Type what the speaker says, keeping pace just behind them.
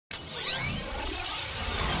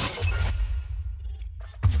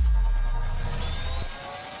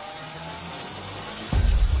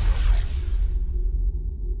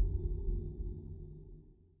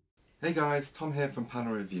Hey guys, Tom here from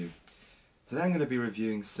Panel Review. Today I'm going to be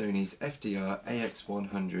reviewing Sony's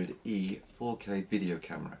FDR-AX100E 4K video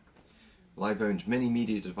camera. Well, I've owned many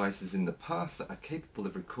media devices in the past that are capable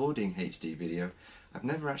of recording HD video. I've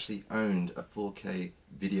never actually owned a 4K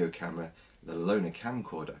video camera, let alone a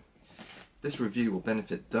camcorder. This review will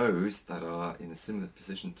benefit those that are in a similar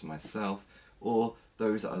position to myself, or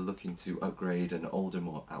those that are looking to upgrade an older,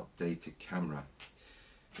 more outdated camera.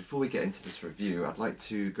 Before we get into this review, I'd like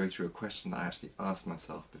to go through a question that I actually asked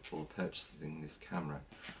myself before purchasing this camera.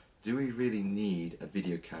 Do we really need a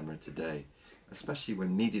video camera today? Especially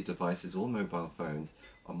when media devices or mobile phones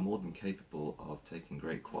are more than capable of taking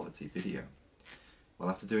great quality video. Well,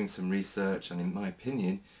 after doing some research, and in my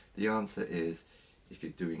opinion, the answer is if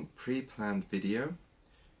you're doing pre-planned video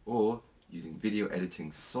or using video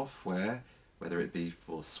editing software, whether it be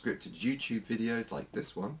for scripted YouTube videos like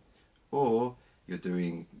this one, or you're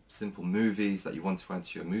doing simple movies that you want to add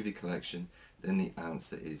to your movie collection, then the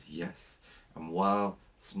answer is yes. And while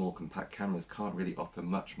small compact cameras can't really offer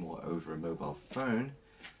much more over a mobile phone,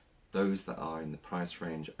 those that are in the price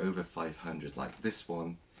range over 500 like this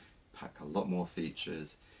one pack a lot more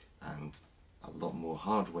features and a lot more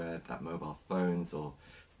hardware that mobile phones or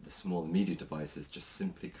the smaller media devices just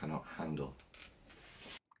simply cannot handle.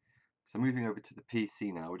 So moving over to the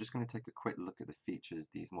PC now, we're just going to take a quick look at the features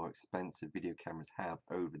these more expensive video cameras have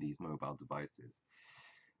over these mobile devices.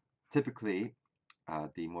 Typically,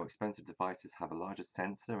 the more expensive devices have a larger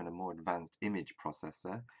sensor and a more advanced image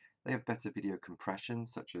processor. They have better video compression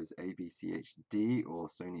such as AVC-HD or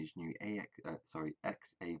Sony's new XAVC-S.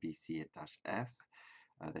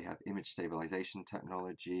 They have image stabilization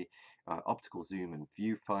technology, optical zoom and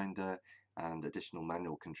viewfinder, and additional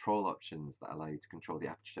manual control options that allow you to control the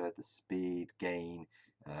aperture, the speed, gain,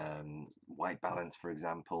 white balance for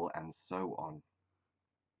example, and so on.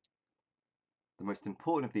 The most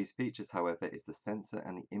important of these features, however, is the sensor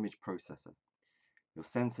and the image processor. Your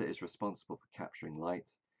sensor is responsible for capturing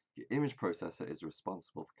light. Your image processor is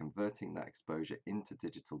responsible for converting that exposure into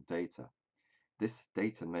digital data. This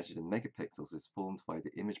data measured in megapixels is formed by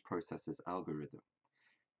the image processor's algorithm.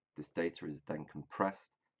 This data is then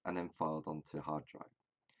compressed and then filed onto a hard drive.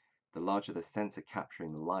 The larger the sensor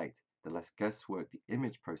capturing the light, the less guesswork the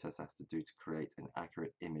image processor has to do to create an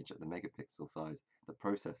accurate image at the megapixel size the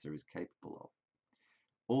processor is capable of.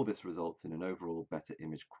 All this results in an overall better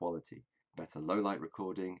image quality, better low light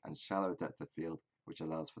recording, and shallow depth of field, which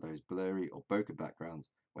allows for those blurry or bokeh backgrounds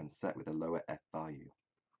when set with a lower f value.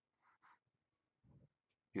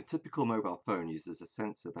 Your typical mobile phone uses a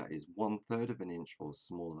sensor that is 1/3 of an inch or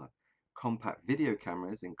smaller. Compact video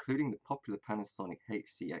cameras, including the popular Panasonic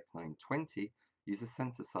HCX920, use a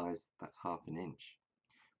sensor size that's 1/2 an inch.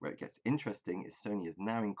 Where it gets interesting is Sony has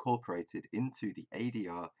now incorporated into the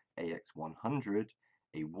FDR-AX100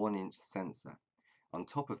 a 1-inch sensor. On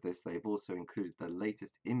top of this, they've also included the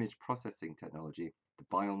latest image processing technology, the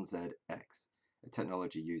Bionz X, a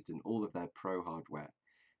technology used in all of their pro hardware.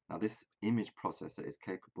 Now, this image processor is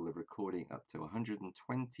capable of recording up to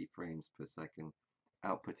 120 frames per second,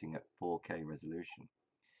 outputting at 4K resolution.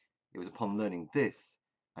 It was upon learning this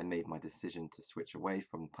I made my decision to switch away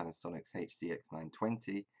from Panasonic's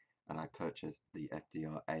HCX920 and I purchased the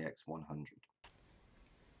FDR-AX100.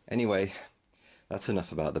 Anyway, that's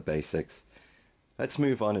enough about the basics. Let's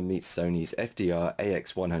move on and meet Sony's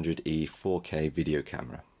FDR-AX100E 4K video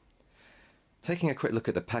camera. Taking a quick look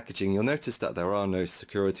at the packaging, you'll notice that there are no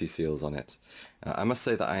security seals on it. I must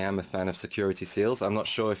say that I am a fan of security seals. I'm not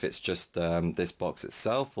sure if it's just this box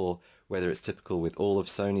itself or whether it's typical with all of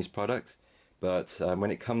Sony's products, but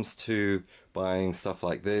when it comes to buying stuff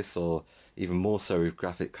like this, or even more so with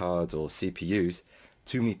graphic cards or CPUs,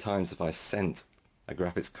 too many times have I sent a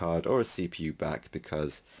graphics card or a CPU back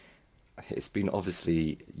because it's been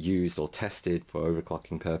obviously used or tested for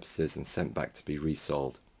overclocking purposes and sent back to be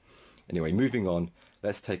resold. Anyway, moving on,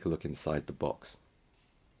 let's take a look inside the box.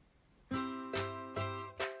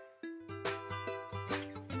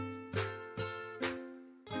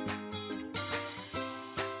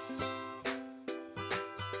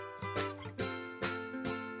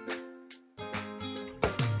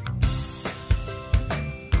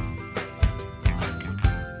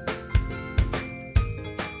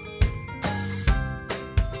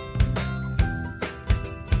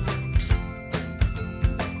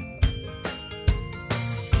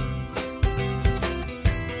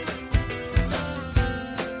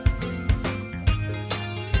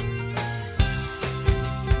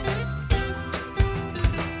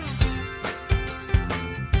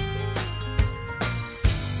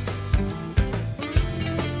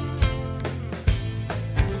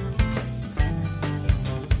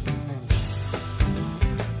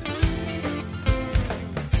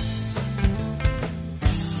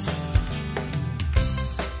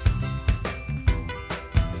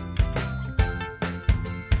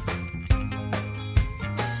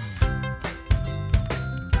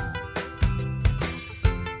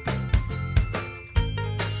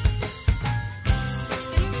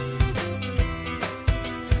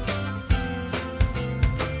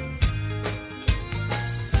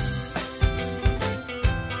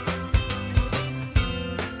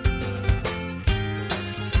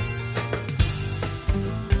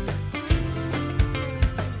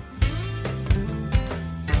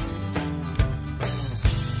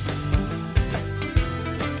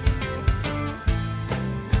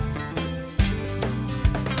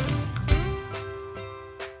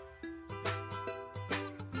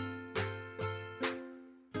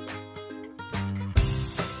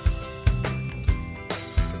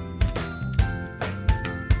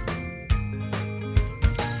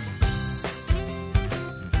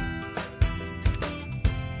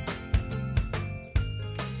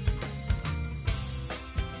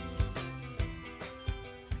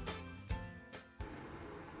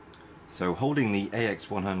 So holding the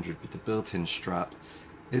AX100 with the built-in strap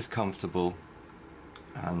is comfortable,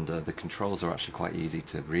 and the controls are actually quite easy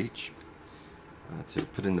to reach. To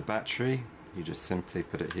put in the battery, you just simply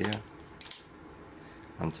put it here,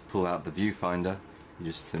 and to pull out the viewfinder, you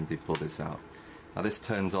just simply pull this out. Now this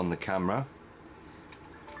turns on the camera,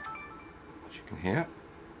 as you can hear,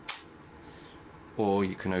 or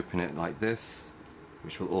you can open it like this,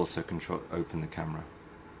 which will also open the camera.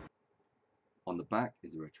 On the back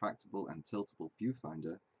is a retractable and tiltable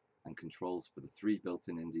viewfinder and controls for the 3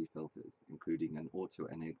 built-in ND filters, including an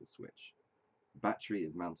auto-enable switch. The battery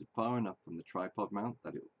is mounted far enough from the tripod mount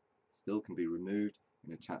that it still can be removed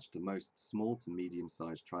and attached to most small to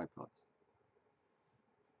medium-sized tripods.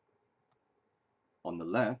 On the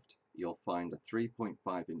left, you'll find a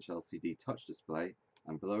 3.5-inch LCD touch display,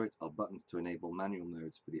 and below it are buttons to enable manual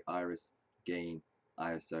modes for the iris, gain,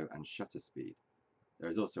 ISO, and shutter speed. There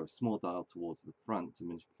is also a small dial towards the front to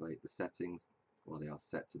manipulate the settings while they are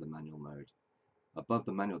set to the manual mode. Above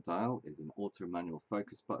the manual dial is an auto manual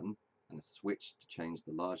focus button and a switch to change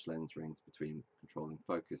the large lens rings between controlling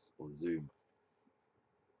focus or zoom.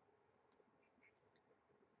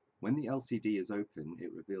 When the LCD is open,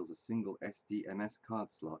 it reveals a single SD-MS card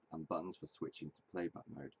slot and buttons for switching to playback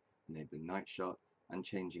mode, enabling night shot and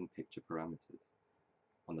changing picture parameters.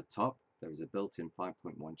 On the top, there is a built-in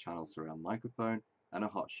 5.1 channel surround microphone and a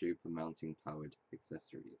hot shoe for mounting powered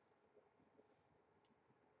accessories.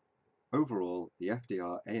 Overall, the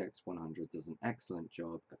FDR-AX100 does an excellent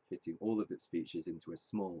job at fitting all of its features into a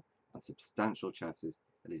small and substantial chassis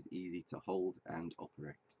that is easy to hold and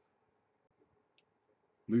operate.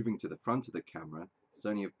 Moving to the front of the camera,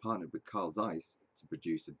 Sony have partnered with Carl Zeiss to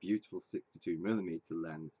produce a beautiful 62mm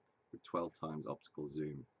lens with 12 times optical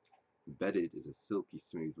zoom. Embedded is a silky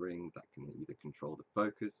smooth ring that can either control the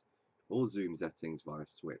focus or zoom settings via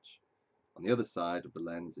switch. On the other side of the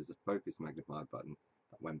lens is a focus magnifier button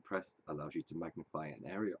that, when pressed, allows you to magnify an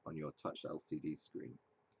area on your touch LCD screen.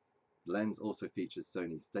 The lens also features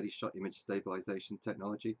Sony's steady shot image stabilization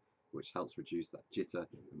technology, which helps reduce that jitter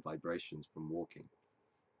and vibrations from walking.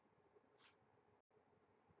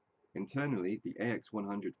 Internally, the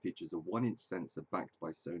AX100 features a 1-inch sensor backed by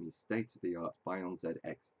Sony's state-of-the-art Bionz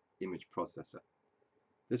ZX image processor.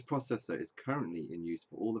 This processor is currently in use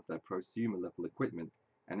for all of their prosumer level equipment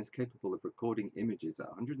and is capable of recording images at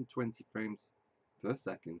 120 frames per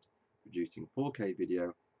second, producing 4K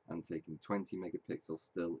video and taking 20 megapixel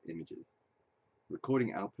still images.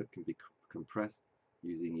 Recording output can be compressed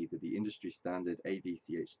using either the industry standard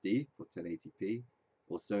AVCHD for 1080p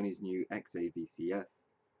or Sony's new XAVCS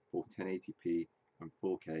for 1080p and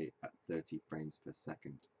 4K at 30 frames per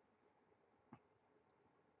second.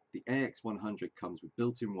 The AX100 comes with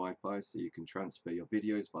built-in Wi-Fi, so you can transfer your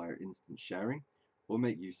videos via instant sharing or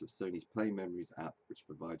make use of Sony's Play Memories app, which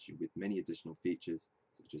provides you with many additional features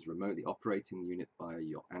such as remotely operating the unit via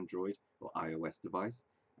your Android or iOS device,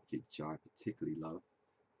 a feature I particularly love.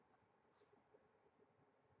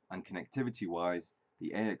 And connectivity-wise,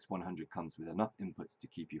 the AX100 comes with enough inputs to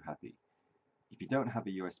keep you happy. If you don't have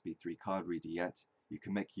a USB 3 card reader yet, you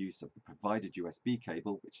can make use of the provided USB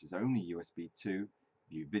cable, which is only USB 2,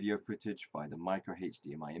 view video footage via the micro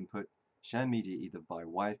HDMI input, share media either via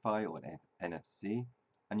Wi-Fi or NFC,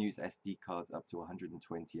 and use SD cards up to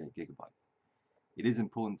 128 gigabytes. It is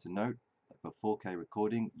important to note that for 4K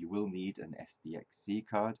recording, you will need an SDXC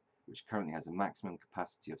card, which currently has a maximum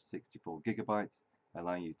capacity of 64 gigabytes,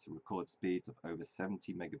 allowing you to record speeds of over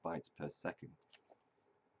 70 megabytes per second.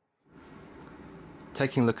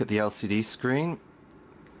 Taking a look at the LCD screen,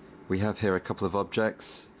 we have here a couple of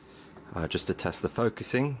objects just to test the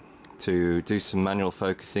focusing. To do some manual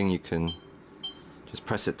focusing, you can just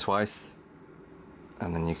press it twice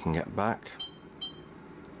and then you can get back.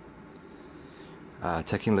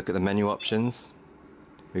 Taking a look at the menu options,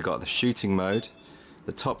 we've got the shooting mode.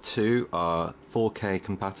 The top two are 4K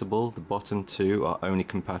compatible, the bottom two are only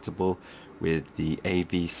compatible with the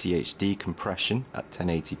AVCHD compression at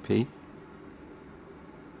 1080p.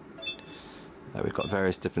 We've got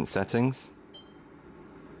various different settings.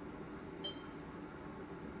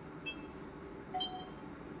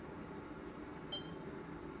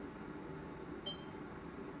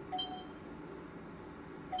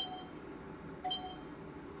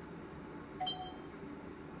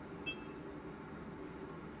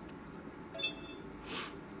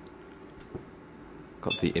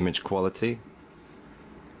 Got the image quality.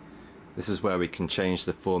 This is where we can change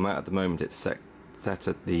the format. At the moment it's set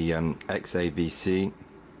at the XAVC.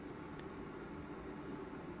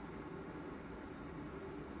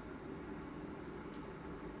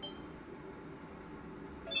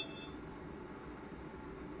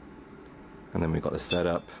 And then we've got the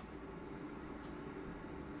setup,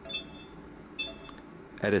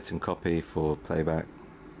 edit and copy for playback,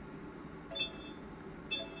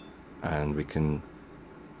 and we can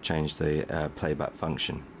change the playback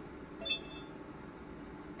function.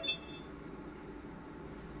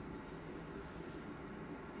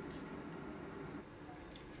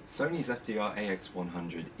 Sony's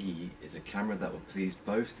FDR-AX100E is a camera that will please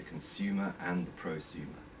both the consumer and the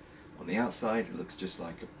prosumer. On the outside it looks just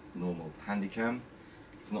like a normal handycam.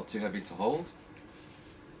 It's not too heavy to hold.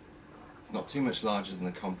 It's not too much larger than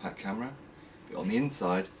the compact camera, but on the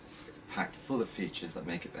inside it's packed full of features that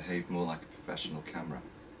make it behave more like a professional camera.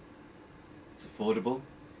 It's affordable,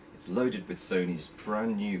 it's loaded with Sony's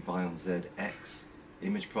brand new Bionz X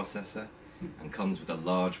image processor and comes with a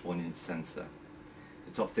large 1-inch sensor.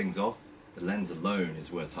 To top things off, the lens alone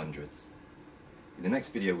is worth hundreds. In the next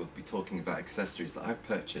video we'll be talking about accessories that I've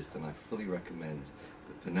purchased and I fully recommend,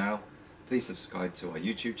 but for now please subscribe to our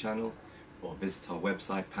YouTube channel or visit our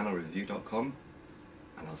website panelreview.com,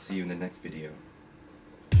 and I'll see you in the next video.